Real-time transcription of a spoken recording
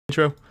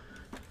intro.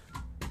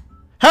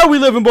 How we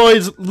living,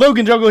 boys?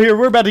 Logan Jungle here.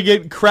 We're about to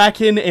get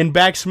cracking and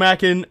back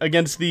smacking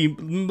against the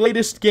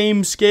latest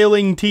game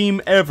scaling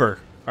team ever.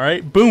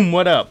 Alright, boom,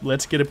 what up?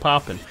 Let's get it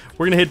popping.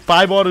 We're gonna hit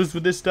 5 autos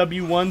with this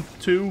W. 1,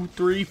 2,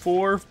 3,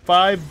 4,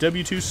 5.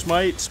 W2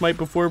 smite. Smite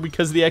before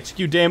because of the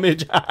execute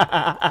damage.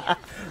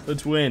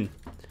 Let's win.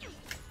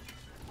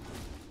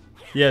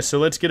 Yeah, so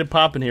let's get it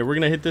popping here. We're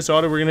going to hit this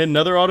auto, we're going to hit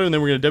another auto, and then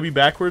we're going to W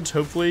backwards,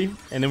 hopefully.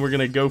 And then we're going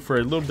to go for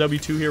a little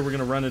W2 here. We're going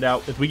to run it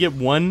out. If we get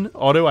one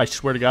auto, I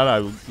swear to God, I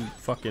will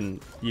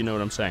fucking, you know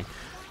what I'm saying.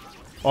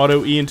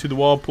 Auto E into the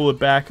wall, pull it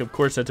back. Of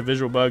course, that's a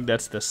visual bug.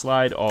 That's the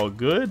slide, all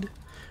good.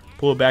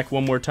 Pull it back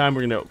one more time.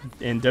 We're going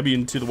to, and W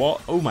into the wall.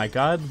 Oh my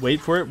God,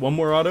 wait for it. One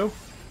more auto.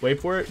 Wait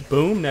for it.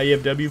 Boom, now you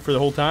have W for the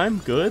whole time.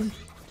 Good.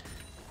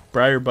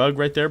 Briar bug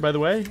right there, by the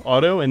way.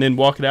 Auto, and then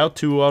walk it out.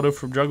 2 auto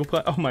from Jungle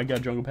Pet. Oh my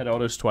God, Jungle Pet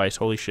autos twice.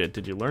 Holy shit,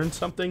 did you learn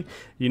something?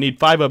 You need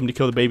 5 of them to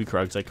kill the baby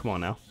Krugs. Like, come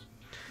on now.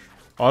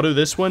 Auto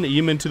this one. E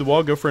him into the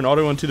wall. Go for an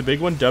auto onto the big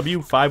one.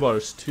 W. 5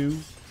 autos. 2,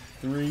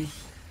 3,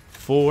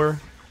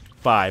 4,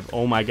 5.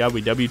 Oh my God,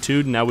 we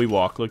W2'd, and now we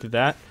walk. Look at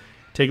that.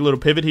 Take a little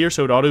pivot here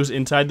so it autos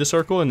inside the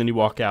circle, and then you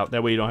walk out.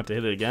 That way you don't have to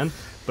hit it again.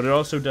 But it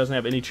also doesn't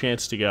have any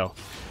chance to go.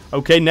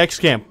 Okay, next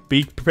camp.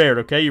 Be prepared,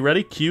 okay? You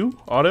ready? Q.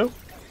 Auto.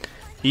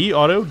 E,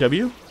 auto,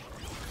 W.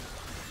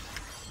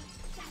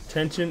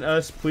 Tension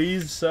us,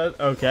 please.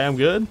 Okay, I'm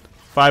good.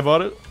 5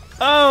 auto.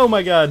 Oh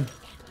my God.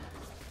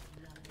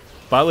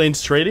 Bot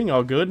lane's trading,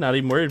 all good. Not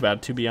even worried about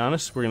it, to be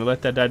honest. We're going to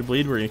let that die to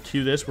bleed. We're going to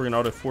Q this. We're going to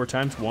auto 4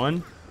 times.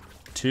 1,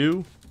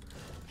 2,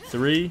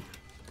 3,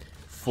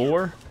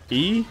 4.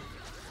 E.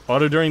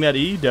 Auto during that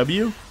E,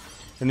 W.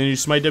 And then you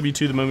smite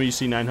W2 the moment you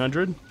see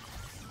 900. It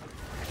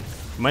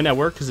might not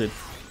work because it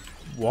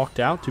walked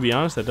out, to be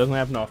honest. That doesn't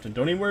happen often.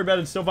 Don't even worry about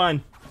it. It's still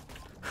fine.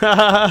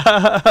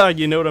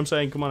 You know what I'm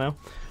saying? Come on now.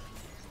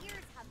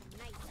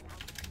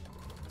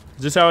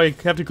 Is this how I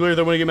have to clear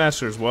that when I get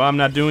masters? Well, I'm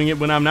not doing it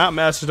when I'm not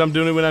masters. I'm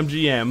doing it when I'm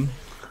GM.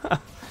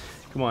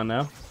 Come on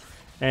now.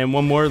 And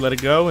one more. Let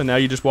it go. And now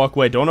you just walk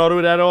away. Don't auto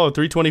it at all.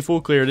 320 full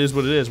clear. It is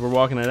what it is. We're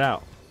walking it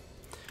out.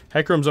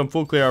 Hecarim's on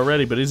full clear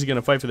already, but is he going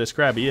to fight for this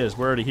crab? He is.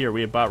 We're already here.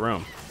 We have bot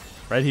roam.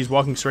 Right? He's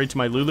walking straight to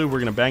my Lulu. We're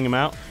going to bang him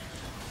out.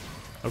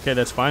 Okay,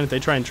 that's fine. If they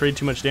try and trade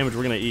too much damage,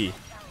 we're going to E.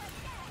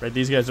 Right?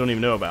 These guys don't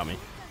even know about me.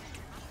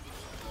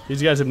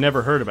 These guys have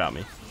never heard about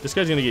me. This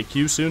guy's going to get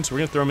Q soon, so we're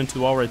going to throw him into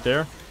the wall right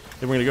there.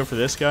 Then we're going to go for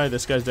this guy.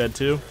 This guy's dead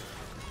too.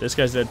 This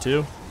guy's dead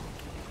too.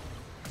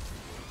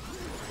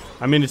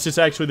 I mean, it's just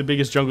actually the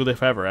biggest jungle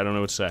diff ever. I don't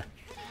know what to say.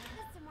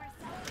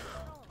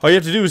 All you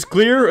have to do is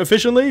clear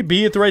efficiently,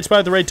 be at the right spot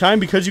at the right time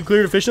because you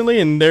cleared efficiently,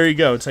 and there you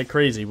go. It's like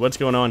crazy. What's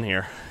going on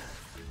here?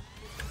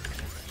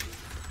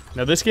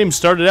 Now, this game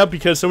started out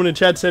because someone in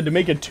chat said to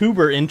make a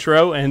tuber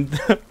intro, and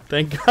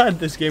thank God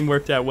this game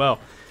worked out well.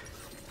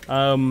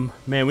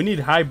 Man, we need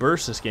high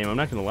burst this game. I'm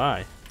not going to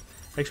lie.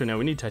 Actually, no,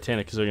 we need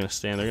Titanic because they're going to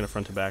stand. They're going to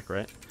front to back,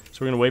 right? So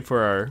we're going to wait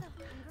for our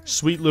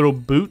sweet little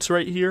boots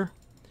right here.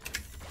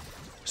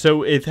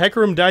 So if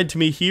Hecarim died to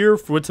me here,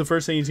 what's the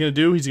first thing he's going to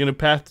do? He's going to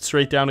path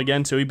straight down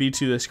again, so he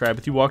beats you to this crab.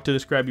 If you walk to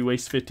this crab, you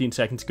waste 15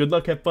 seconds. Good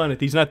luck, have fun. If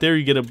he's not there,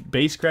 you get a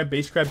base crab.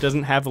 Base crab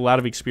doesn't have a lot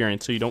of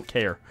experience, so you don't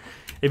care.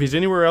 If he's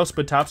anywhere else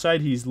but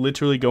topside, he's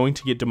literally going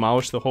to get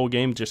demolished the whole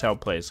game, just how it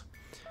plays.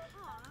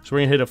 So we're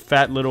going to hit a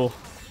fat little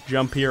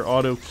jump here,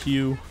 auto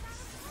Q,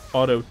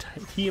 auto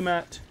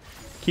Tiamat,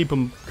 keep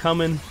them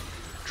coming,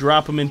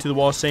 drop them into the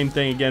wall, same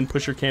thing again,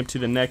 push your camp to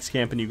the next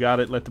camp, and you got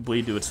it, let the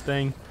bleed do its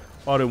thing,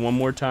 auto one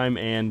more time,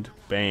 and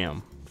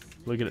bam.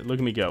 Look at it, look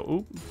at me go.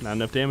 Oop, not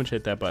enough damage,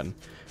 hit that button.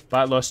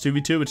 Bot lost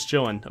 2v2, it's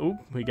chilling. Oop,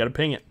 we gotta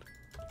ping it.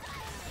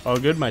 All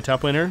good, my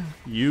top laner,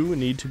 you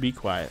need to be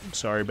quiet.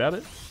 Sorry about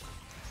it.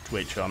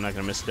 Wait, chill, I'm not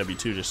gonna miss a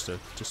W2 just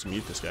to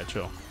mute this guy,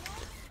 chill.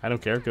 I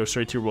don't care, go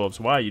straight to your wolves.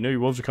 Why? You know your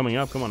wolves are coming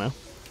up, come on now.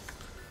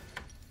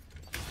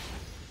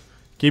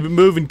 Keep it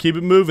moving, keep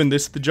it moving.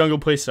 This is the jungle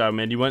playstyle,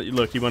 man. You want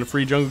a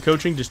free jungle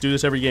coaching? Just do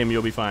this every game,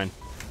 you'll be fine.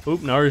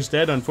 Oop, Nara's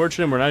dead.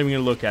 Unfortunate, we're not even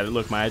gonna look at it.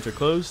 Look, my eyes are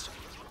closed.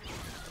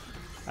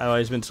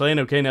 Ally's been slain.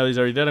 Okay, now he's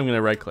already dead. I'm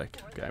gonna right click.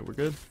 Okay, we're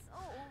good.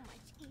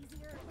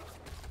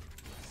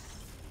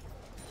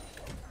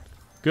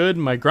 Good.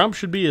 My Grump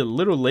should be a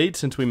little late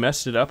since we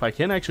messed it up. I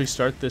can't actually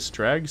start this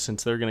drag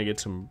since they're gonna get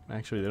some.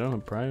 Actually, they don't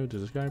have prio.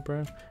 Does this guy have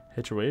prio?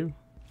 Hit your wave.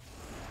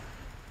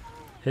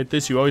 Hit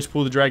this. You always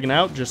pull the dragon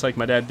out, just like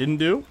my dad didn't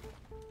do.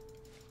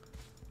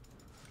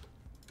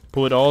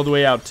 Pull it all the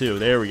way out, too.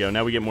 There we go.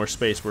 Now we get more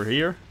space. We're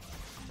here.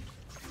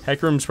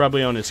 Hecarim's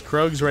probably on his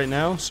Krugs right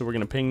now, so we're going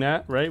to ping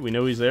that, right? We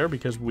know he's there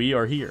because we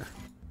are here.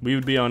 We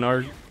would be on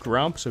our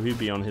Grump, so he'd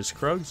be on his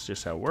Krugs,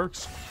 just how it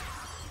works.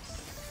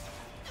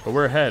 But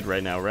we're ahead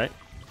right now, right?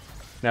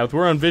 Now, if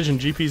we're on Vision,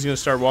 GP's going to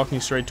start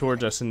walking straight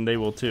towards us, and they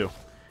will, too.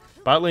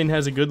 Bot lane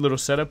has a good little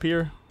setup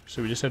here,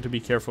 so we just have to be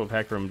careful of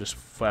Hecarim just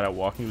flat out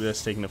walking to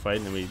this, taking the fight,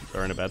 and then we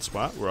are in a bad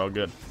spot. We're all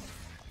good.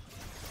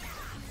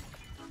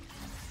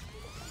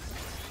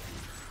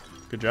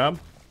 Good job.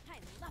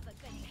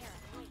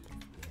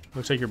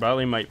 Looks like your bot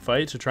lane might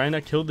fight, so try and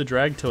not kill the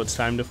drag till it's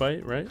time to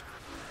fight, right?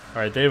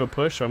 Alright, they have a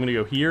push, so I'm going to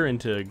go here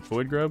into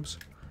Void Grubs.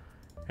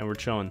 and we're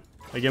chilling.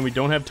 Again, we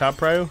don't have top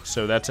prio,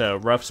 so that's a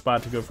rough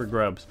spot to go for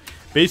grubs.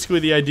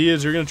 Basically, the idea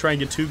is you're going to try and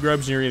get 2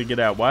 grubs and you're going to get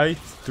out. Why?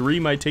 3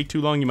 might take too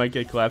long, you might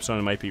get collapsed on,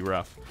 it might be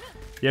rough.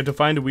 You have to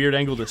find a weird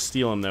angle to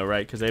steal them though,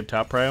 right? Because they have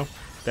top prio.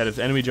 That if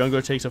enemy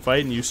jungler takes a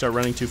fight and you start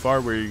running too far,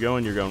 where you're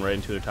going right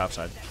into their top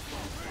side.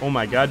 Oh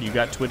my god, you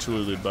got Twitch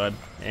Lulu'd, bud.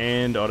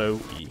 And auto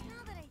E.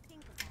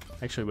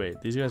 Actually,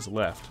 wait, these guys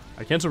left.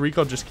 I cancel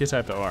recall just in case I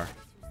have to R.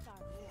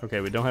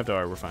 Okay, we don't have to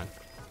R, we're fine.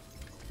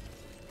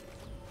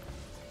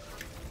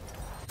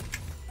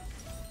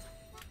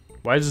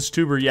 Why is this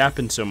tuber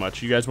yapping so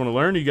much? You guys want to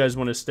learn or you guys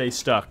want to stay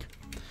stuck?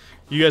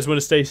 You guys want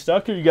to stay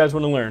stuck or you guys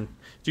want to learn?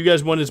 Do you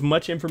guys want as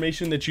much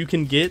information that you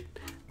can get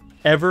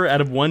ever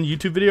out of one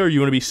YouTube video, or you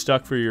want to be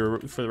stuck for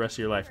the rest of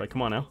your life? Like,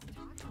 come on now.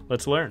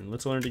 Let's learn.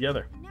 Let's learn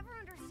together. I never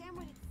understand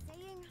what it's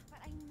saying, but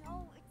I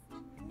know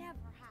it's never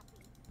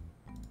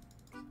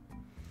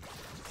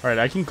happy. Alright,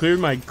 I can clear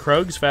my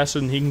Krugs faster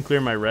than he can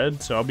clear my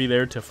red, so I'll be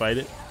there to fight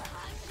it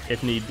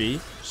if need be.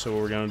 So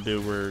what we're going to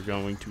do, we're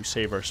going to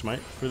save our smite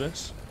for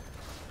this.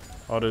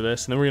 Auto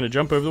this, and then we're going to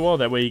jump over the wall.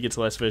 That way he gets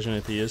less vision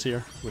if he is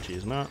here, which he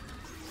is not.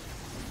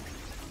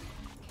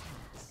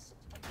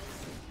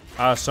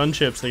 Ah,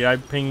 Sunchips, the guy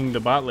pinging the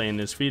bot lane,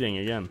 is feeding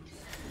again.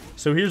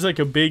 So here's like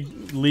a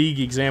big league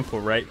example,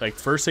 right? Like,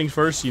 first things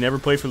first, you never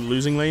play for the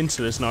losing lane,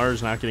 so this Gnar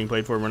is not getting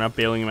played for. We're not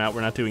bailing him out.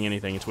 We're not doing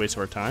anything. It's a waste of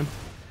our time.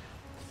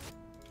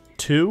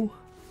 2,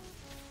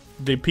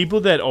 the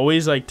people that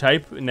always like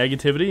type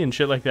negativity and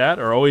shit like that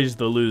are always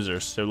the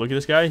losers. So look at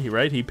this guy,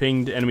 he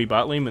pinged enemy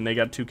bot lane and they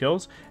got 2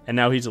 kills, and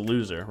now he's a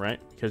loser, right?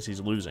 Because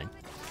he's losing.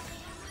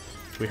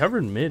 We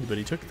hovered mid, but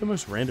he took the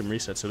most random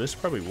reset, so this is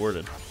probably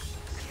warded.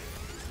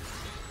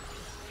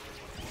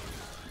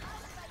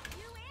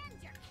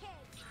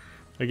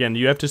 Again,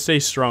 you have to stay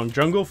strong.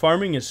 Jungle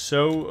farming is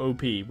so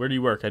OP. Where do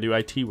you work? I do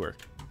IT work.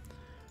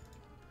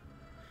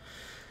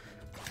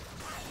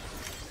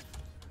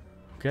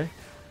 Okay,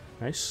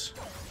 nice.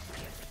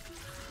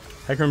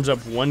 Hecarim's up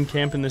 1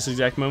 camp in this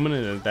exact moment,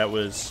 and that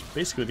was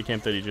basically the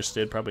camp that he just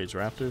did, probably his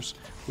Raptors.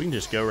 We can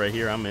just go right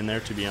here. I'm in there,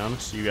 to be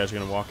honest. You guys are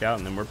going to walk out,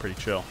 and then we're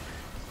pretty chill.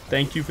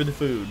 Thank you for the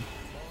food.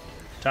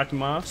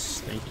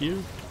 Takimas, thank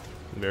you.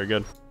 Very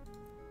good.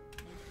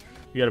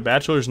 You got a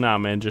bachelor's? Nah,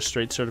 man, just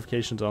straight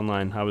certifications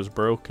online. I was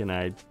broke, and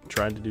I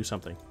tried to do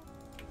something.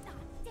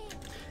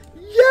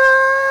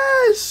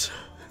 Yes!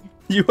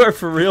 You are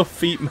for real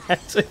feet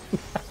maxing.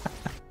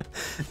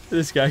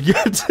 This guy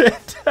gets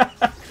it.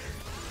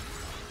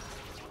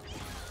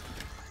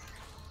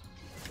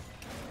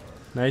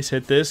 Nice,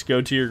 hit this,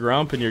 go to your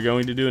Grump, and you're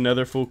going to do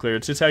another full clear.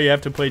 It's just how you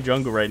have to play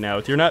jungle right now.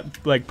 If you're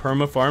not, like,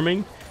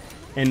 perma-farming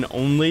and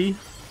only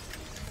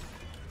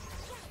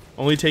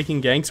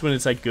taking ganks when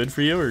it's, like, good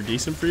for you or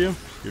decent for you,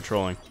 you're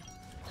trolling.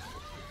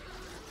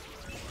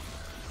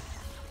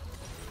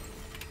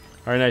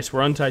 Alright, nice.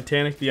 We're on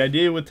Titanic. The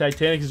idea with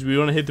Titanic is we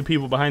want to hit the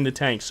people behind the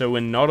tank. So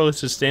when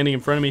Nautilus is standing in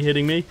front of me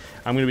hitting me,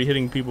 I'm going to be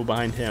hitting people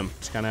behind him.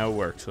 It's kind of how it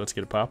works. So let's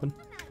get it popping.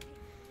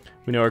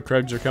 We know our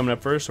Krugs are coming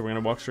up first, so we're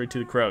going to walk straight to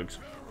the Krugs.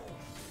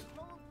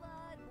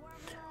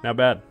 Not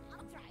bad.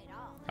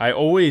 I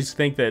always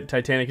think that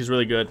Titanic is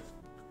really good.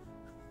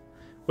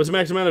 What's the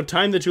max amount of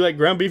time that you let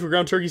ground beef or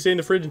ground turkey stay in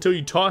the fridge until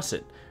you toss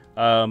it?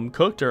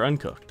 Cooked or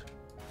uncooked?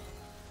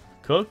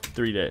 Cooked,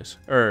 3 days.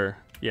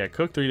 Yeah,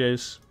 cooked 3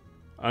 days.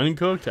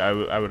 Uncooked, I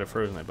would have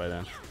frozen it by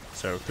then.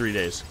 So 3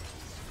 days.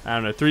 I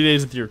don't know. 3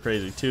 days if you're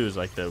crazy. 2 is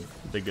like the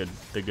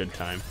good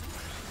time.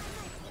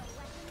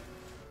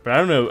 But I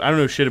don't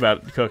know shit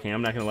about cooking.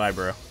 I'm not gonna lie,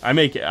 bro.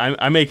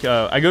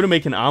 I go to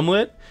make an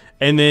omelet,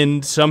 and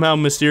then somehow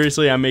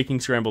mysteriously I'm making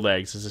scrambled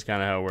eggs. This is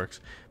kind of how it works.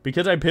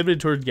 Because I pivoted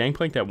towards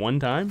Gangplank that one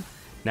time,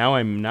 now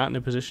I'm not in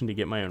a position to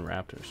get my own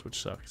Raptors,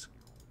 which sucks.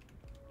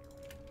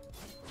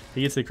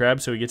 He gets the crab,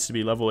 so he gets to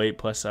be level 8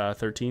 plus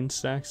 13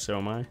 stacks. So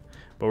am I.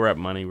 But we're at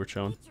money. We're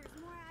chilling.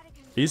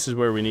 This is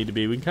where we need to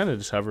be. We can kind of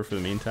just hover for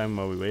the meantime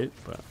while we wait,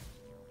 but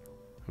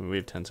I mean, we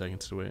have 10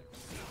 seconds to wait.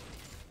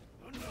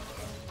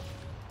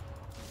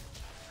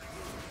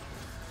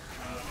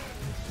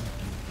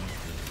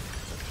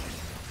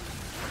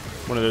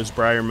 One of those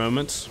Briar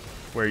moments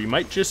where you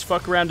might just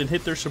fuck around and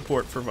hit their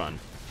support for fun.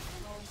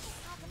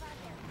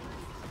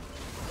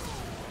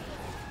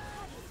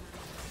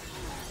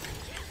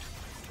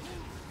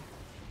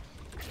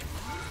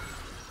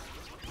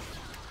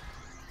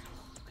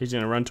 He's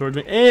gonna run towards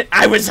me, and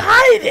I was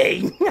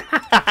hiding.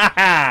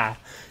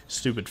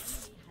 Stupid.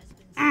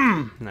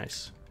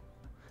 Nice.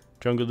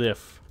 Jungle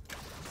diff.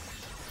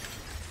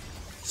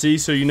 See,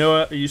 so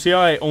you see how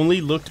I only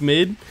looked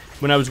mid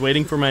when I was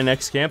waiting for my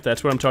next camp?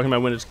 That's what I'm talking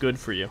about when it's good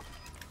for you.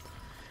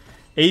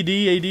 AD,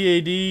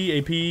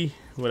 AP,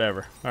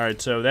 whatever.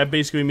 Alright, so that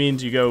basically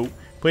means you go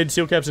play the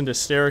steel caps into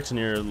Sterix and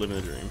you're living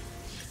the dream.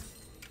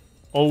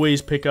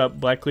 Always pick up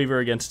Black Cleaver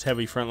against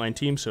heavy frontline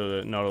teams, so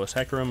the Nautilus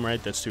Hecarim,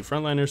 right? That's 2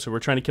 frontliners, so we're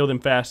trying to kill them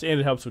fast,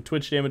 and it helps with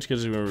Twitch damage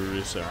because we're going to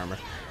reduce their armor.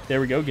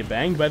 There we go. Get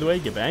banged, by the way.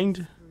 Get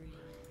banged.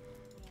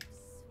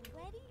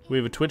 We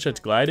have a Twitch that's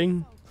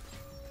gliding.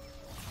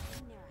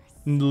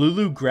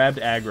 Lulu grabbed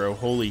aggro.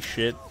 Holy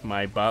shit.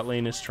 My bot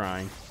lane is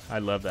trying. I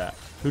love that.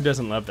 Who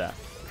doesn't love that?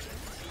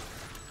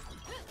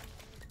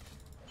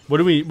 What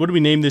do we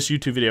name this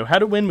YouTube video? How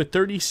to win with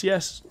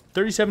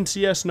 37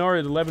 CS NAR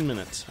at 11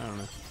 minutes. I don't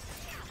know.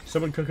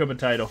 Someone cook up a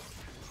title.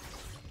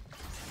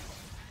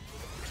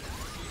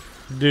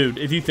 Dude,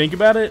 if you think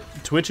about it,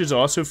 Twitch is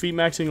also feat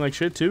maxing like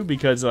shit too,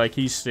 because like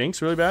he stinks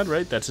really bad,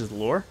 right? That's his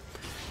lore.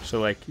 So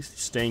like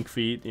stank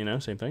feet, you know,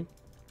 same thing.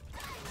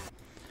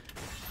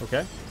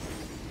 Okay.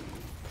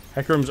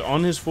 Hecarim's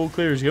on his full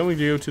clear. He's going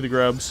to go to the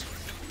grubs.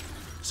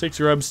 6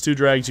 grubs, 2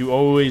 drags. You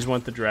always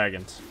want the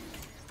dragons.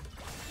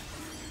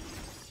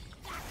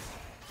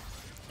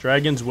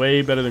 Dragons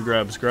way better than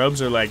grubs.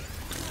 Grubs are like,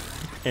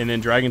 and then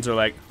dragons are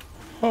like,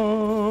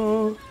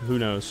 oh, who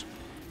knows?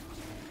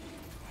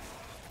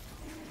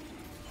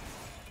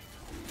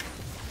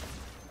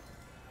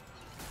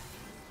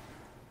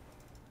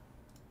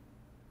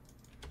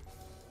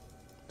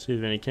 See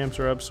if any camps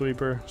are up.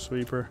 Sweeper,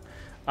 sweeper.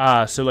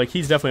 Ah, so like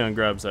he's definitely on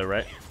grubs though,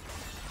 right?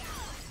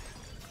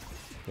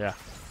 Yeah.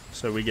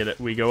 So we get it.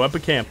 We go up a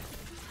camp.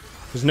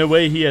 There's no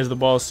way he has the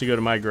balls to go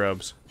to my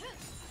grubs.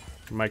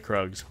 My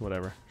Krugs,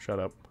 whatever. Shut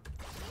up.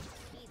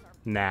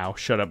 Now.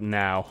 Shut up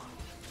now.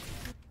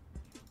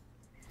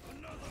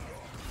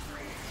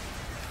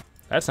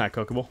 That's not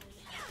cookable.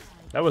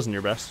 That wasn't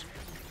your best.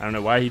 I don't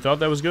know why he thought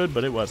that was good,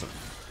 but it wasn't.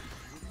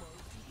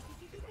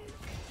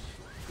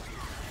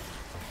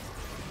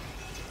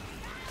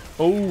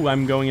 Oh,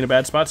 I'm going in a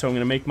bad spot, so I'm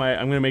gonna make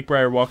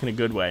Briar walk in a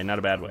good way, not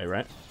a bad way,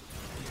 right?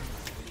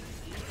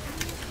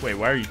 Wait,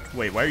 why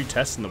are you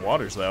testing the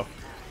waters though?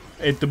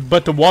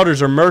 But the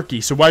waters are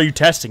murky, so why are you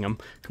testing them?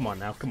 Come on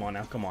now, come on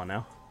now, come on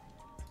now.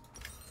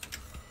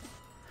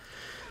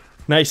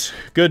 Nice,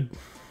 good.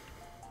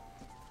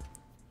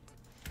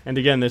 And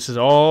again, this is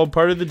all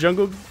part of the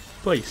jungle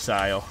play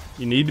style.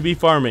 You need to be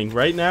farming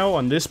right now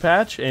on this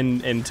patch,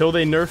 and until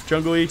they nerf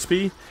jungle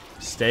EXP,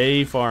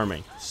 stay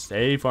farming.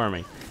 Stay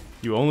farming.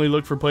 You only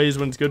look for plays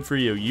when it's good for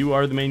you. You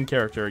are the main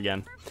character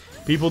again.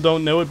 People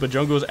don't know it, but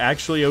jungle is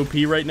actually OP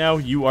right now.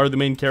 You are the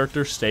main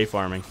character. Stay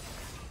farming.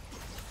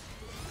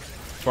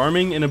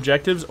 Farming and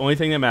objectives, only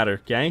thing that matter.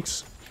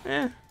 Ganks?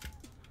 Eh.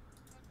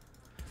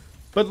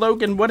 But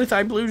Logan, what if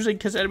I'm losing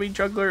because enemy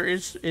jungler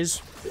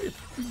is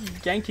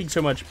ganking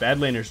so much? Bad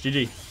laners.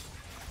 GG.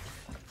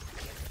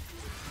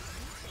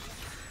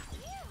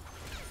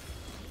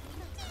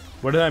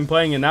 What if I'm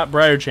playing and not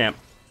Briar Champ?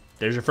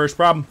 There's your first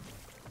problem.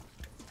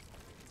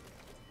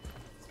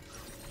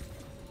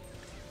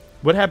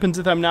 What happens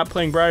if I'm not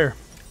playing Briar?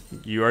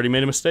 You already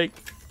made a mistake.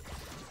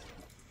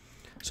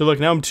 So look,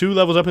 now I'm 2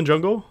 levels up in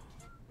jungle.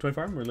 20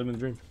 farm, we're living the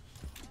dream.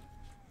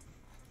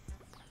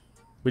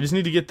 We just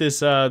need to get this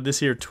this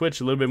here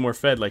Twitch a little bit more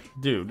fed. Like,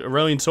 dude,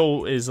 Aurelion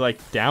Sol is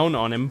like down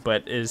on him,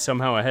 but is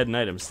somehow ahead in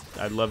items.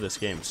 I love this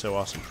game, it's so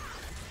awesome.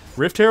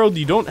 Rift Herald,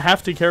 you don't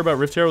have to care about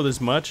Rift Herald as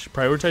much.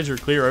 Prioritize your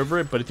clear over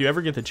it, but if you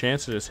ever get the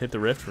chance to just hit the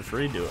Rift for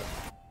free, do it.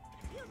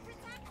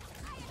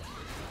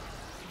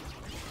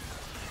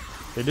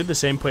 They did the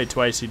same play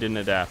twice, he didn't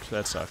adapt.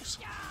 That sucks.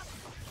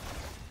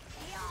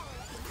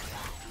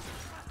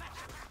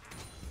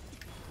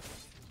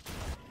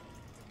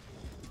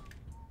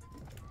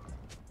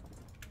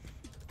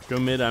 Go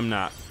mid, I'm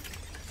not.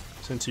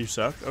 Since you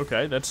suck.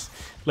 Okay, that's...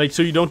 Like,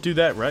 so you don't do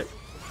that, right?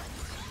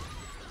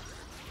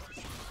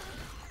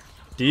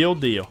 Deal,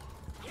 deal.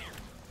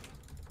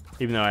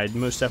 Even though I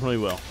most definitely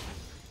will.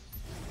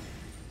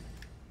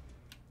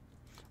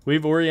 We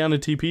have Orianna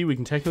TP. We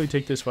can technically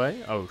take this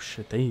way. Oh,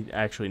 shit. They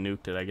actually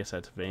nuked it. I guess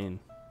that's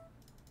Vayne.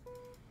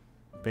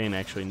 Vayne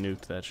actually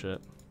nuked that shit.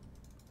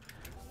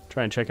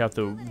 Try and check out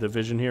the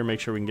vision here.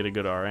 Make sure we can get a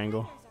good R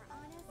angle.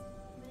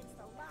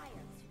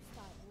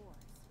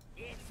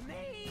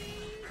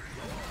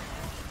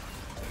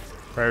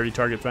 Priority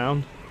target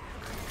found.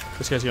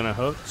 This guy's going to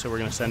hook, so we're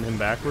going to send him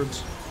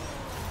backwards.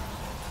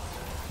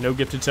 No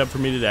gifted sub for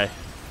me today.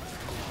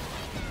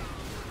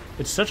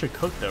 It's such a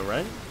cook, though,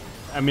 right?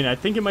 I mean, I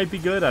think it might be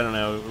good. I don't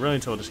know.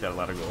 Aurelion Sol just got a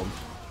lot of gold.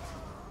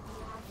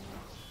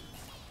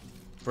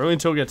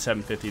 Aurelion Sol gets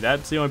 750.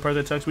 That's the only part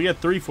that sucks. We got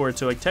 3 for it,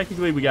 so like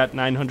technically we got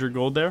 900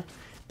 gold there.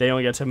 They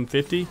only got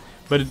 750.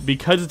 But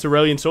because it's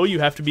Aurelion Sol,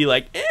 you have to be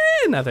like,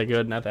 not that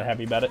good, not that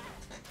happy about it.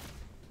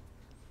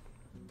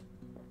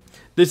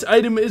 This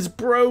item is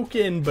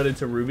broken, but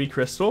it's a ruby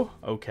crystal.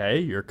 Okay,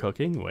 you're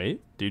cooking.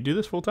 Wait, do you do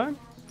this full time?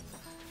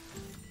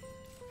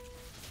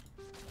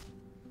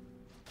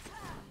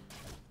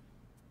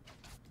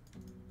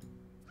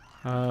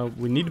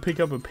 We need to pick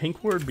up a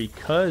pink ward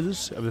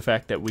because of the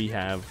fact that we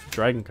have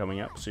dragon coming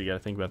up, so you gotta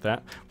think about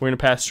that. We're gonna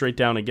pass straight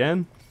down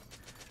again.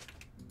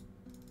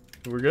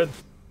 We're good.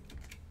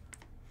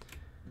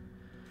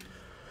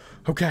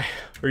 Okay,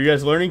 are you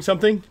guys learning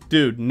something?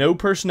 Dude, no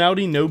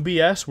personality, no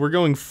BS. We're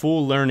going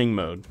full learning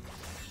mode.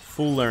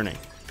 Full learning.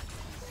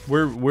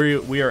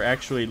 We are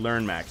actually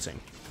learn maxing.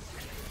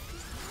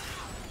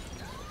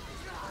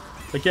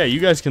 Like, yeah, you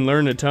guys can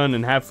learn a ton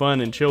and have fun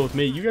and chill with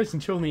me. You guys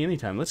can chill with me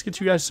anytime. Let's get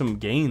you guys some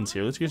gains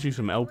here. Let's get you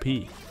some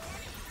LP.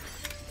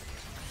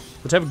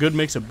 Let's have a good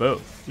mix of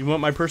both. You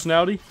want my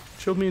personality?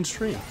 Chill with me and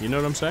stream. You know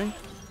what I'm saying?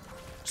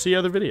 See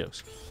other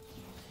videos.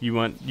 You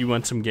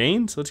want some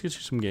gains? Let's get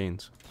you some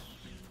gains.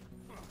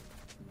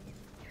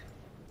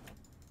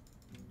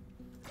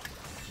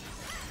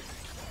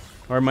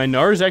 Or my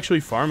Gnar is actually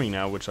farming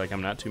now, which, like,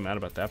 I'm not too mad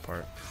about that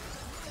part.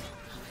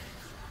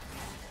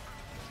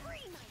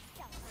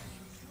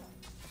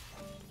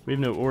 We have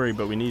no Ori,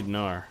 but we need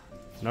Gnar.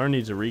 Gnar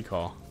needs a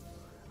recall.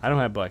 I don't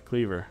have Black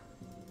Cleaver.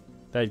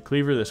 If I had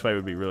Cleaver, this fight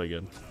would be really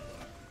good.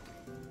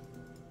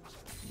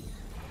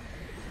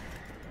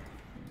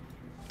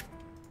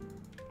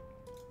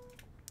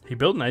 He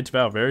built Knight's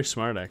Vow. Very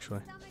smart,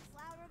 actually.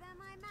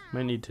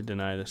 Might need to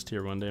deny this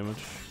tier 1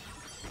 damage.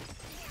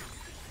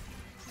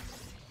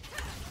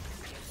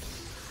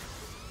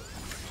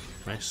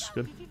 Nice.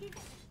 Good.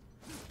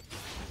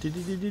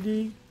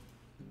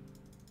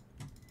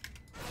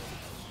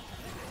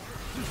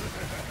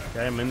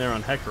 Okay, I'm in there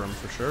on Hecarim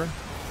for sure.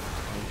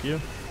 Thank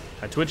you.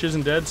 My Twitch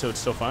isn't dead, so it's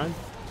still fine.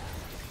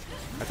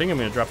 I think I'm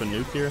going to drop a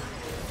nuke here.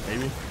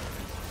 Maybe.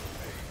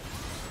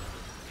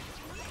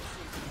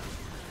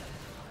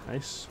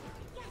 Nice.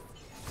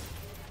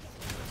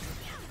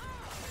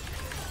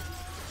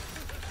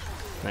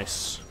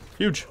 Nice.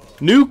 Huge.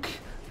 Nuke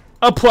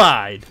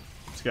applied.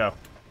 Let's go.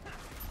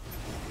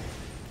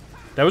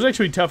 That was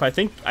actually tough. I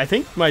think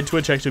my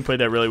Twitch actually played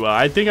that really well.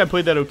 I think I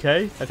played that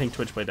okay. I think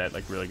Twitch played that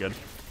like really good.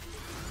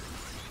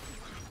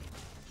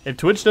 If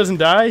Twitch doesn't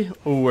die,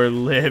 oh, we're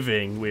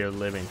living. We are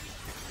living.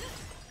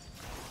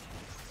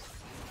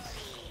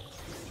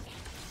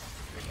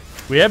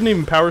 We haven't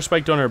even power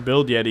spiked on our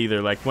build yet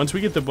either. Like once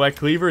we get the Black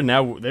Cleaver,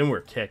 then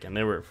we're kicking.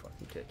 Then we're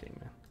fucking kicking,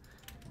 man.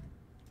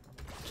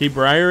 Keep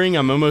briaring.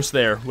 I'm almost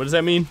there. What does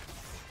that mean?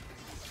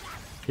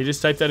 He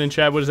just typed that in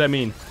chat. What does that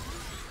mean?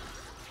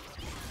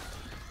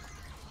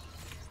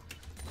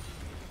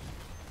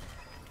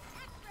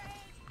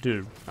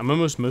 Dude, I'm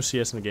almost most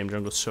CS in the game.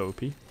 Jungle's so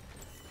OP.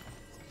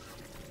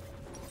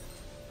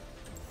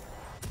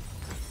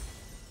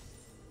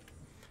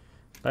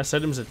 Last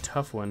item's a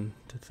tough one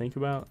to think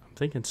about. I'm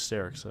thinking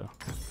Sterix, though.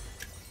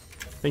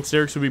 I think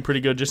Sterix would be pretty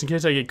good, just in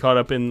case I get caught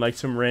up in like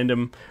some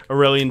random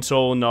Aurelion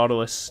Sol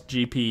Nautilus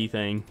GP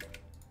thing.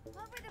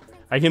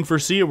 I can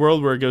foresee a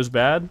world where it goes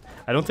bad.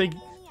 I don't think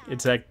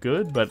it's that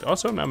good, but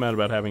also I'm not mad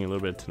about having a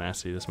little bit of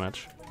tenacity this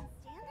match.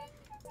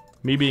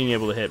 Me being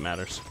able to hit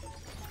matters.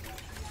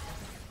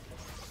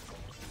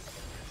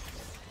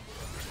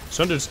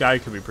 Sundered Sky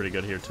could be pretty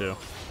good here, too.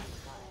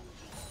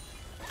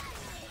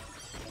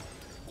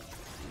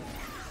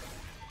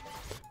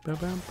 Bam,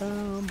 bam,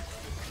 bam.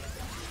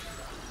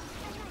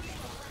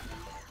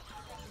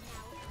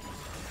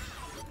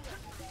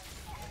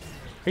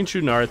 I can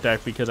shoot an art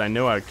attack because I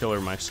know I'd kill her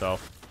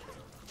myself.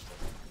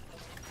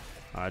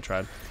 Oh, I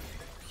tried.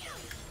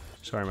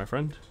 Sorry, my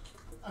friend.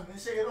 I'm gonna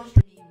say I don't.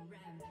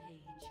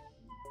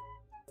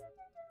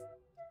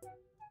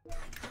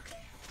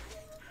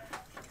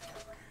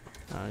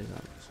 Oh, he's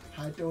not.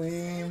 Hi,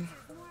 Dwayne.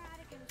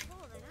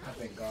 I've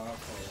been gone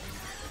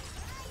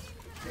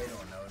for. They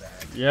don't know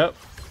that. Yep.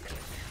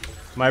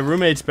 My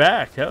roommate's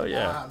back. Hell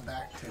yeah. I'm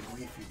back to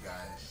grief, you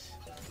guys.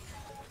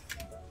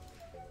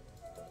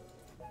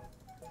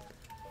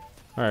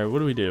 Alright, what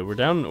do we do? We're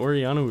down in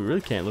Orianna. We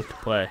really can't look to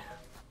play.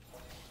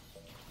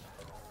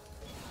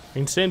 I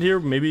can stand here.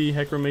 Maybe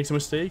Hecarim makes a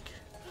mistake.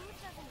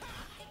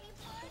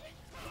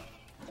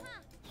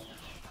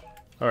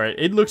 Alright,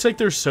 it looks like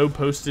they're so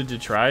posted to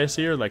try us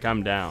here. Like,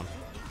 I'm down.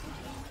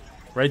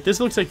 Right? This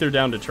looks like they're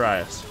down to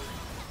try us.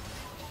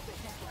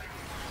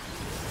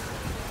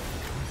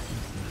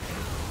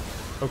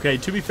 Okay,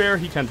 to be fair,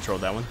 he kind of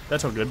trolled that one.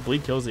 That's all good.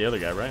 Bleak kills the other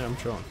guy, right? I'm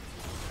chilling.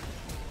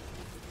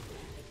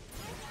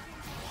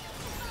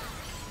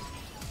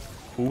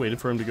 Ooh, waited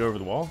for him to go over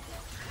the wall.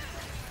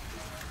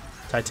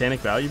 Titanic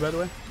value, by the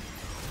way.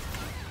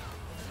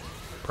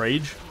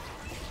 Prage.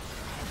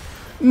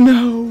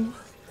 No!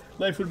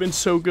 Life would have been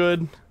so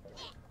good.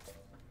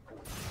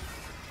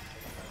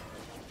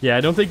 Yeah,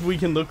 I don't think we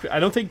can look... I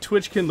don't think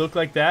Twitch can look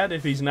like that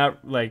if he's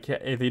not, like...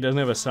 If he doesn't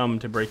have a sum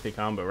to break the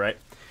combo, right?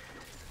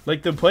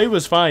 Like, the play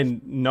was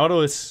fine.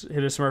 Nautilus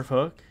hit a Smurf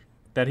hook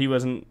that he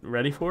wasn't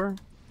ready for.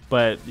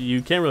 But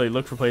you can't really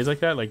look for plays like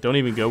that. Like, don't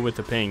even go with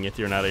the ping if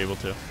you're not able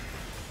to.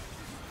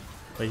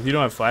 Like, if you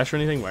don't have flash or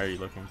anything, why are you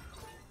looking?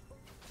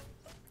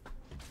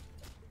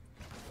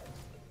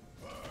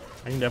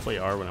 I can definitely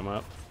R when I'm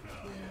up.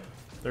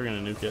 They're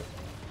gonna nuke it.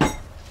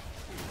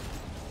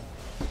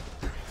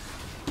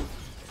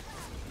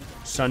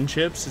 Sun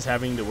Chips is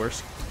having the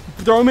worst.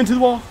 Throw him into the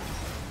wall!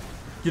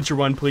 Get your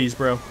one, please,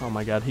 bro. Oh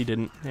my god, he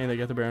didn't. And they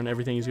got the Baron.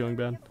 Everything is going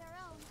bad.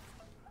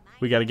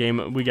 We got a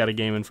game. We got a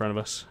game in front of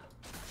us.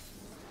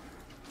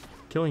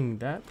 Killing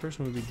that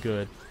person would be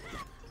good.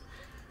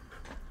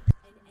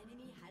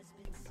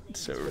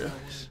 So real.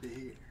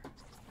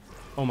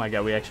 Oh my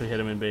god, we actually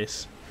hit him in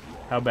base.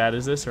 How bad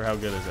is this, or how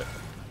good is it?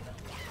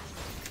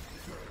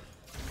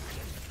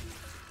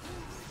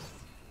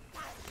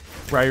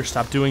 Briar,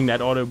 stop doing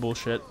that auto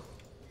bullshit.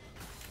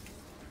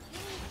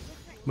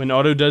 When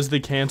auto does the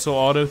cancel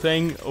auto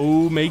thing,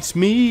 oh, makes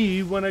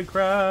me wanna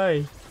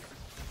cry.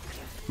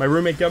 My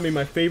roommate got me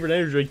my favorite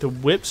energy drink, the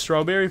Whip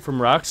Strawberry from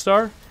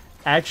Rockstar.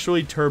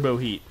 Actually turbo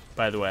heat,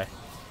 by the way.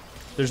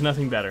 There's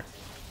nothing better.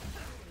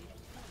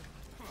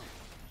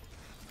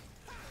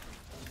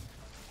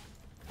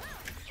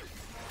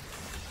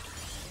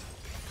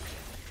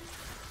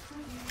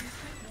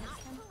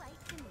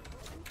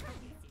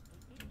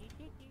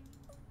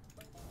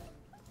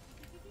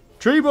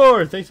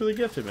 Treebor, thanks for the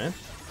gifted, man.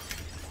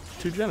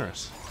 Too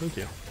generous. Thank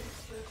you.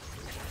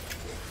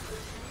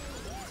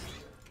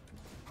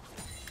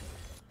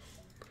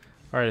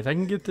 Alright, if I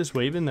can get this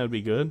wave in, that would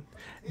be good.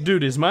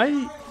 Dude, is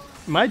my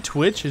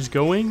Twitch is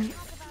going...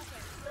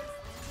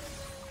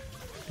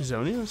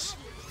 Zonius?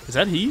 Is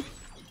that he?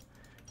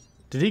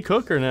 Did he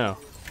cook or no?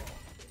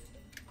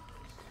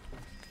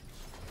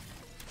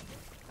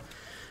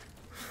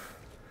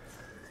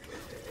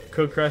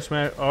 Cook Crash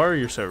Matt. Oh,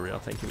 you're so real.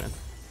 Thank you, man.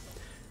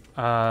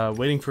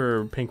 Waiting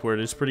for pink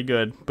word is pretty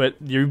good, but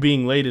you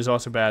being late is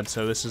also bad,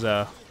 so this is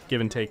a give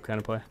and take kind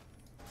of play.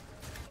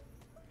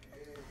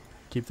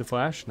 Keep the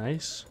flash.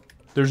 Nice.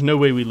 There's no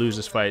way we lose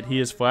this fight. He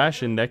has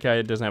flash, and that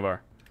guy doesn't have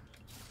R.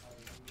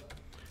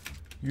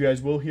 You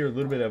guys will hear a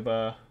little bit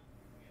of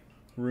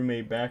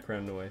roommate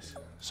background noise.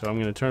 So I'm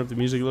going to turn up the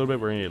music a little bit.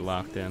 We're going to get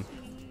locked in,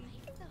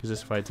 because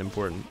this fight's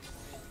important.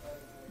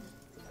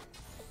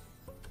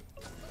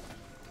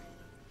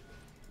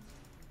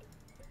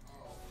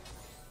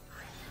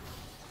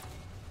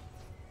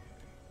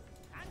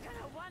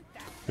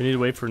 We need to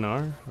wait for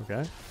Gnar.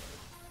 Okay.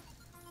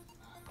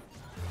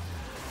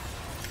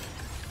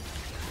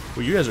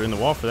 Well, you guys are in the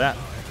wall for that.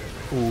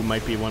 Ooh,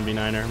 might be a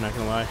 1v9er, I'm not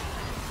gonna lie.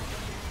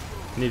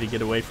 I need to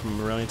get away from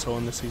Aurelion Sol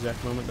in this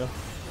exact moment, though.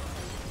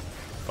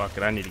 Fuck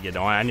it, I need to get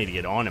on. I need to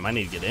get on him. I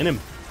need to get in him.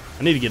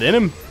 I need to get in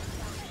him.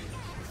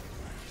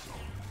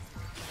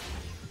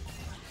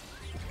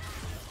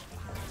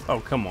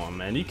 Oh, come on,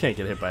 man. You can't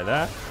get hit by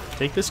that.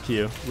 Take this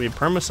Q. We have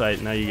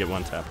Permasight, now you get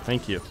one tap.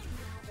 Thank you.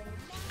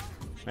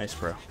 Nice,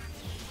 bro.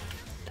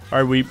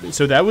 Alright,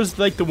 so that was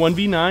like the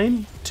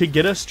 1v9 to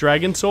get us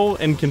Dragon Soul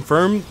and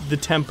confirm the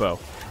tempo.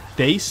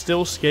 They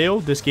still scale.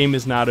 This game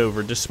is not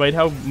over, despite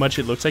how much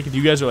it looks like. If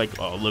you guys are like,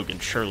 oh, Logan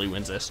surely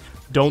wins this,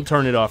 don't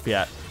turn it off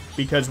yet,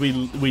 because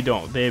we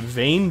don't. They have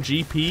Vayne,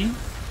 GP,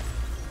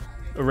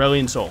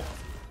 Aurelion Sol.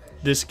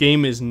 This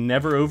game is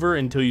never over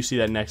until you see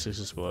that Nexus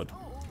explode.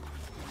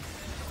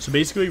 So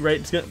basically,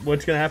 what's going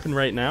to happen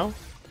right now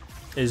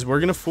is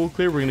we're going to full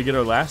clear, we're going to get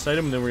our last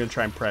item, and then we're going to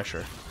try and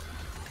pressure.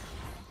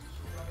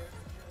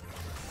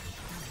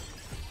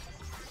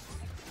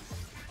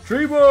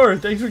 Treebor,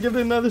 thanks for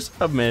giving another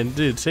sub, man.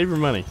 Dude, save your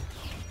money.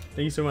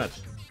 Thank you so much.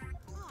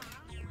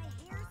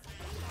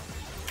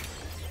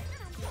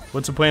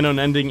 What's the plan on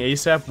ending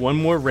ASAP? One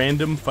more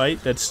random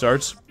fight that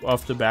starts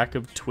off the back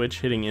of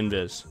Twitch hitting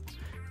invis.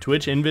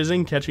 Twitch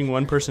invising, catching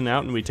one person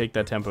out, and we take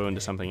that tempo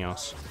into something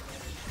else.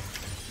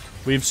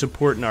 We have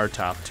support in our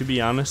top. To be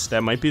honest,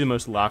 that might be the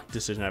most locked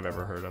decision I've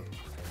ever heard of.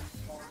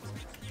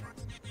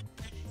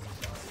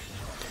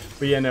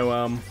 But yeah,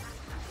 no,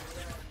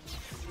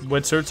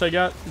 what certs I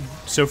got?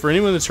 So for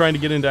anyone that's trying to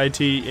get into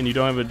IT and you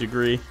don't have a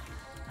degree,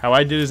 how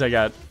I did is I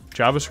got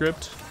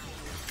JavaScript,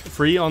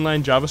 free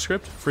online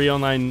JavaScript, free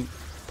online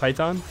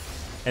Python,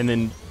 and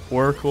then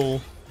Oracle,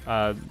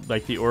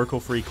 like the Oracle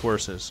free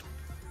courses.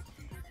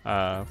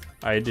 I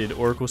did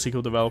Oracle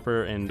SQL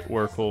Developer and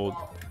Oracle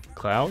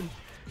Cloud.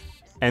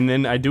 And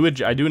then I do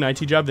an IT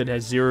job that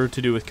has zero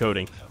to do with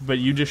coding, but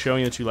you just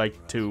showing that you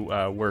like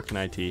to work in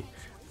IT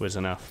was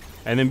enough.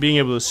 And then being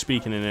able to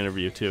speak in an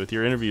interview too. If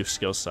your interview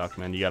skills suck,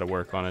 man, you got to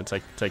work on it. It's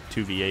like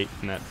 2v8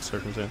 in that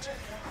circumstance.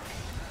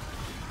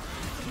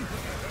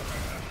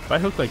 If I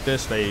hook like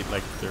this, they're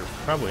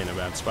probably in a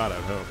bad spot, I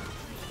would hope.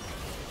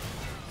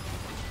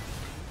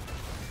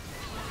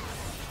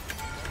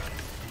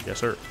 Yes,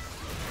 sir.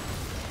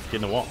 Get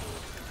in the wall.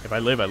 If I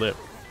live, I live.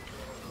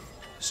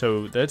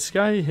 So this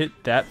guy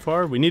hit that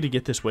far. We need to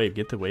get this wave.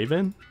 Get the wave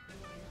in.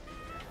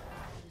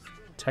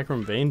 Attack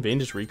from Vayne. Vayne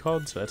just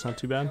recalled, so that's not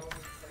too bad.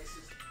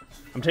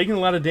 I'm taking a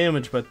lot of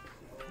damage, but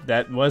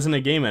that wasn't a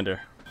game ender.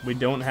 We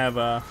don't have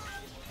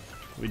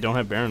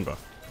Baron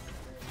buff.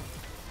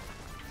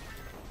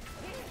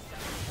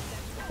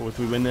 But if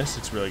we win this,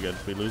 it's really good.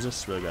 If we lose this,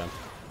 it's really bad.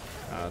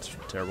 That's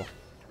terrible.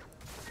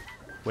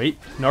 Wait,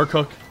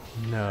 Narcook.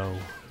 No.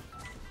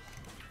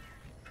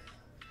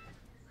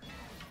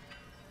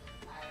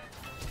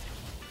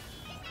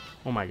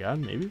 Oh my god,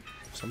 maybe?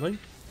 Something?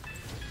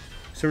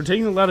 So we're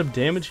taking a lot of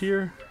damage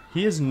here.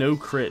 He has no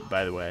crit,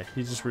 by the way.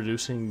 He's just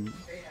reducing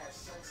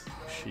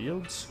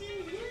shields.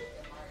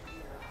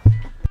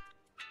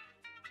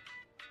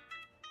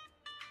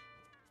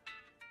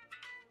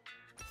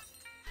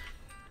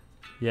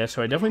 Yeah,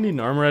 so I definitely need an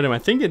armor item. I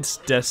think it's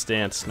Death's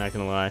Dance, not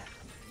gonna lie.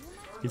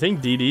 You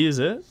think DD is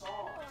it?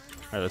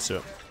 Alright, let's do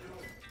it.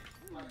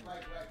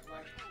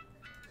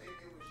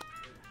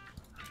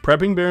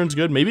 Prepping Baron's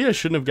good. Maybe I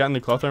shouldn't have gotten the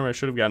cloth armor. I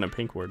should have gotten a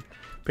pink ward.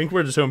 Pink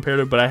ward is so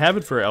imperative, but I have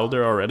it for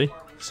Elder already.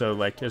 So,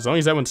 like, as long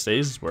as that one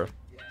stays, it's worth.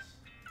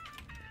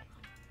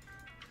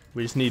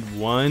 We just need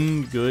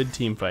one good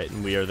team fight,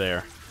 and we are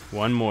there.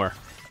 One more.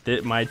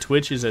 My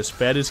Twitch is as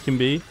fed as can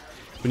be.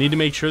 We need to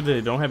make sure that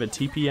they don't have a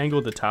TP angle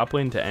at the top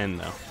lane to end,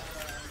 though.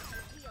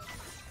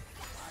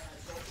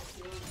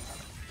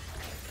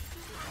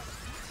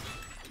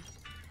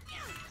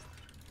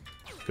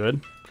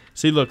 Good.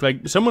 See, look,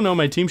 like, someone on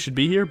my team should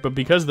be here, but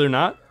because they're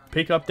not,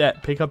 pick up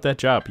that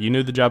job. You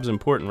know the job's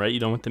important, right? You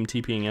don't want them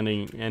TPing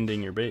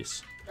ending your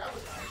base.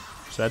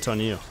 So that's on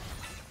you.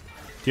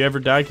 Do you ever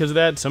die because of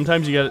that?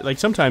 Sometimes you got, like,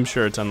 sometimes,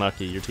 sure, it's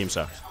unlucky. Your team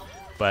sucks.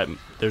 But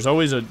there's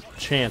always a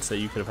chance that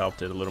you could have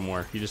helped it a little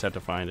more. You just have to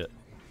find it.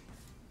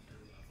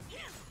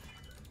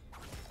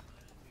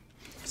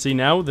 See,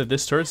 now that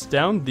this turret's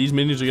down, these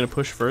minions are going to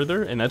push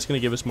further, and that's going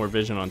to give us more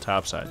vision on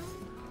top side.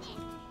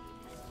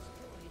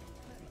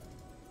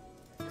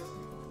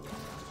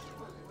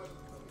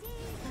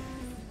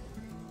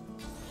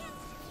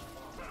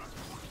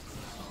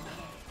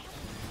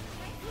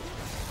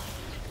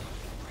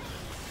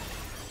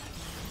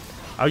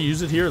 I'll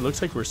use it here. It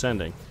looks like we're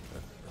sending.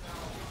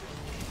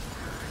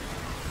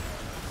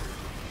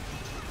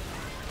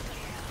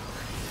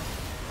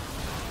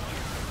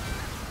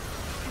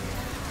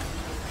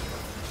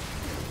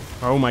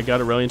 Oh my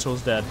god, Aurelion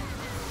Sol's dead.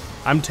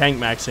 I'm tank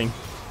maxing.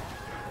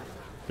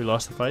 We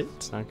lost the fight.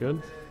 It's not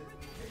good.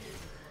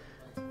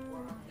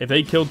 If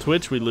they kill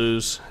Twitch, we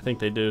lose. I think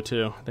they do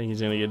too. I think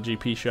he's going to get a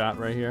GP shot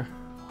right here.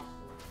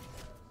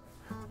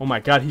 Oh my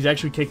god, he's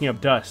actually kicking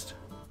up dust.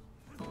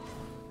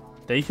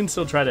 They can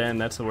still try to end.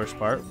 That's the worst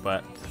part.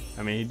 But,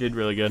 I mean, he did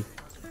really good.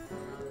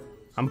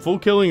 I'm full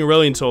killing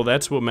Aurelion Sol.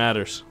 That's what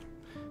matters.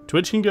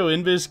 Twitch can go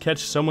invis, catch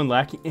someone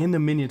lacking, and the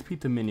minions.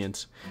 Peep the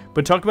minions.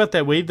 But talk about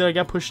that wave that I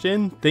got pushed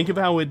in. Think of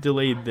how it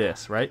delayed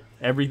this, right?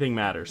 Everything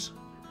matters.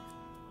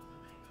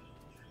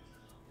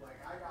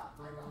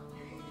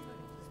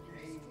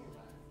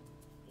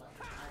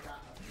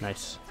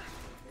 Nice.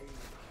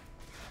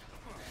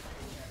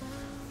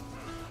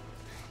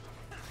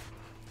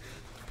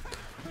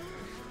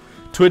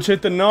 Twitch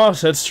hit the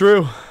NOS, that's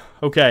true.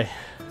 Okay.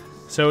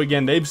 So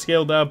again, they've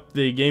scaled up.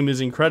 The game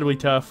is incredibly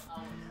tough.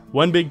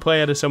 One big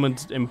play out of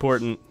someone's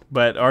important,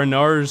 but our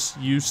Gnar's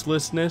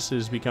uselessness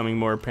is becoming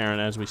more apparent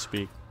as we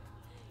speak.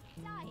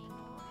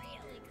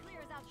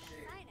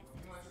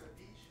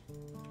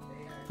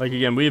 Like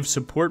again, we have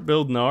support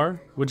build Gnar,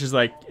 which is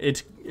like,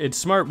 it's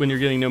smart when you're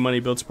getting no money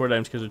build support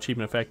items because they're cheap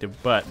and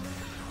effective, but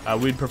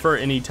we'd prefer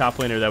any top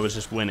laner that was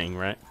just winning,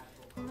 right?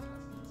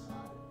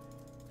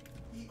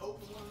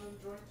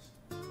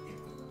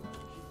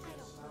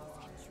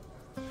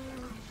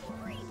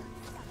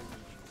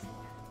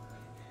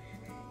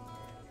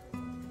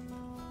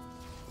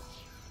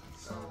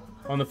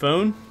 On the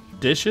phone?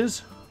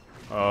 Dishes?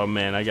 Oh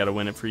man, I gotta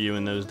win it for you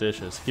in those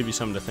dishes. Give you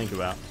something to think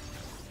about.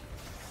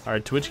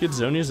 Alright, Twitch gets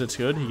Zonias, that's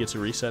good. He gets to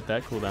reset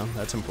that cooldown.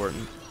 That's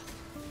important.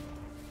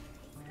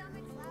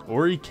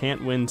 Or he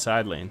can't win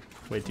side lane.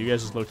 Wait, do you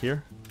guys just look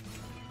here?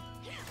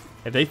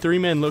 If they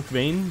 3-man look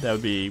Vayne, that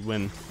would be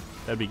win.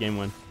 That would be game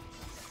win.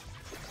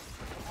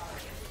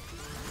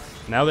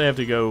 Now they have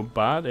to go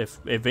bot. If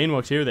Vayne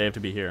walks here, they have to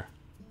be here.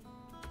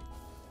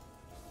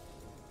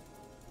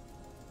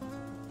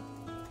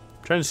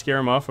 Trying to scare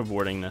him off of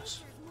warding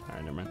this.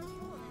 Alright, never mind.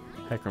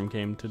 Hecarim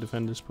came to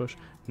defend this push.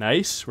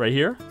 Nice, right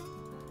here.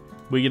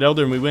 We get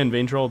Elder and we win.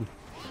 Vayne trolled.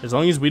 As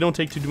long as we don't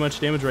take too much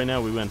damage right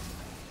now, we win.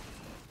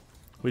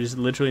 We just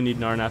literally need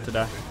Gnar not to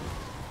die.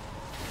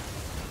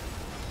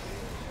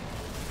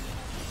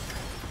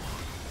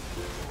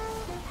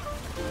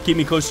 Keep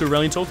me close to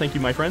Aurelion Sol. Thank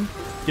you, my friend.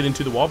 Get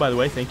into the wall, by the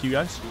way. Thank you,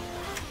 guys.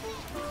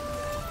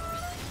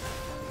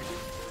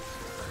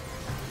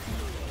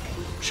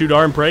 Shoot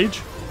R and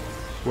Prage.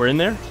 We're in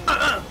there.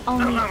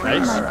 Only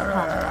Nice.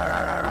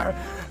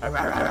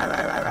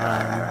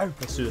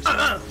 Let's do this.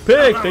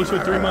 Pig, thanks for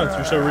 3 months.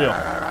 You're so real.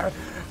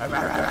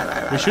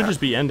 We should just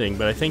be ending,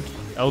 but I think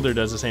Elder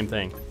does the same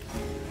thing.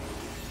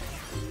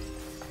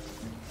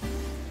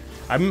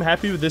 I'm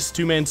happy with this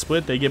 2-man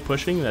split. They get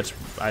pushing.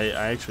 I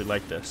actually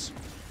like this.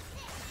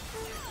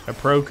 A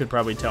pro could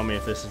probably tell me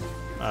if this is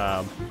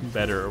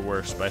better or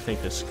worse, but I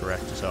think this is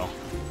correct as hell.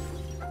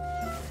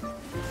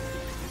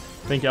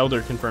 I think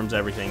Elder confirms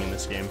everything in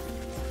this game.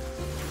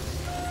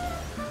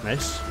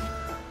 Nice.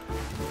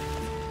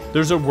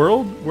 There's a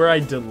world where I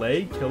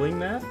delay killing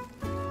that.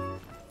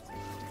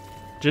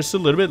 Just a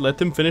little bit. Let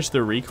them finish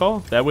their recall.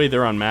 That way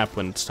they're on map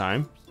when it's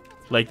time.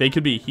 Like, they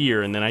could be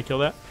here and then I kill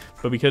that.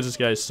 But because this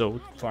guy's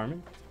still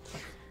farming,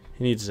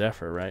 he needs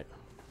Zephyr, right?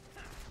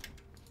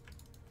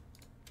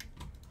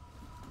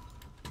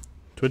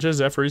 Twitch has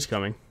Zephyr. He's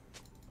coming.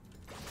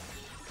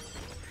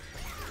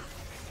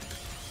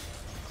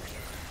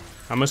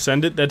 I'm gonna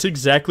send it. That's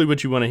exactly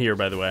what you want to hear,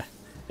 by the way.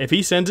 If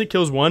he sends it,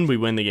 kills one, we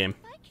win the game.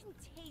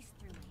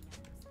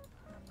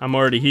 I'm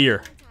already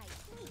here.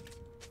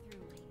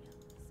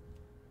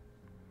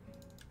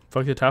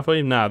 Fuck the top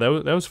wave? Nah, that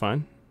was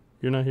fine.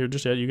 You're not here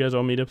just yet. You guys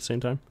all meet up at the same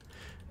time.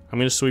 I'm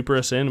gonna sweeper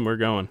us in and we're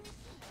going.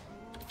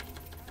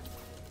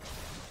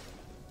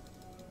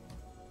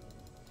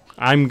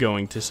 I'm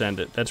going to send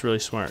it. That's really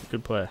smart.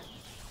 Good play.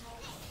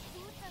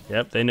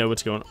 Yep, they know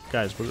what's going on.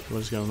 Guys,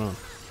 what is going on?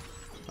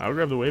 I'll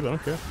grab the wave. I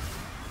don't care.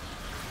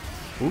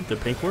 Oop, the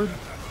pink word.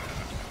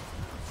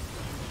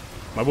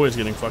 My boy's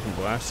getting fucking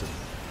blasted.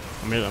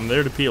 I'm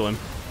there to peel him.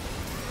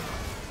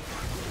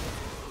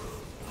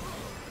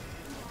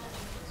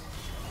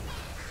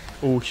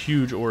 Oh,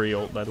 huge Ori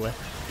ult, by the way.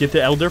 Get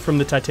the Elder from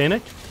the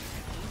Titanic.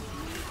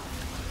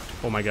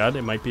 Oh my god,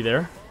 it might be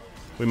there.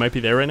 We might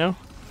be there right now.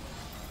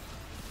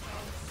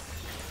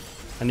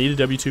 I need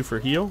a W2 for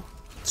heal.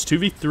 It's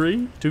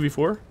 2v3,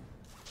 2v4.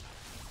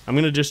 I'm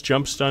gonna just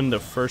jump stun the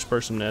first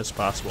person as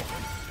possible.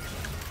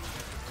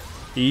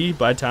 E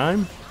by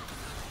time.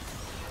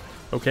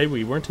 Okay,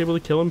 we weren't able to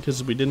kill him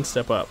because we didn't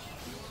step up.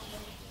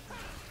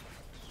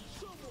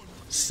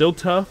 Still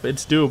tough,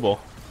 it's doable.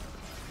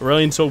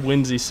 Aurelion Sol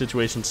wins these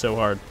situations so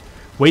hard.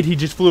 Wait, he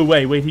just flew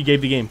away. Wait, he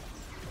gave the game.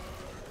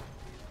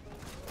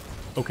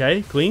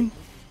 Okay, clean.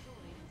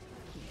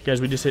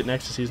 Guys, we just hit an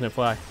ecstasy and a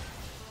fly.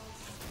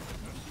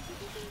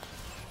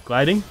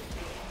 Gliding.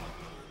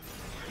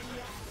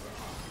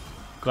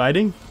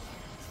 Gliding.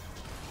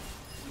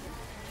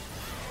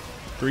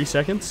 3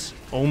 seconds.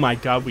 Oh my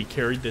god, we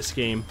carried this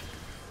game.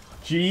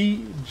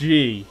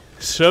 GG.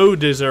 So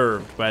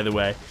deserved, by the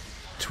way.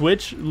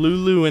 Twitch,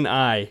 Lulu, and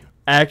I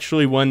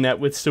actually won that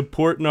with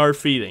support and our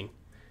feeding.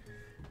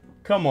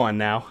 Come on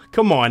now.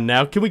 Come on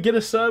now. Can we get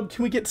a sub?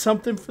 Can we get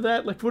something for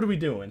that? Like, what are we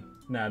doing?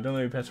 Nah, don't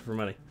let me pass it for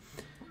money.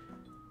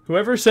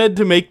 Whoever said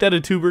to make that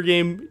a tuber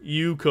game,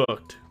 you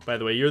cooked. By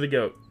the way, you're the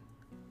GOAT.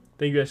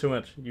 Thank you guys so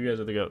much. You guys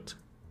are the GOAT.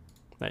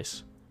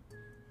 Nice.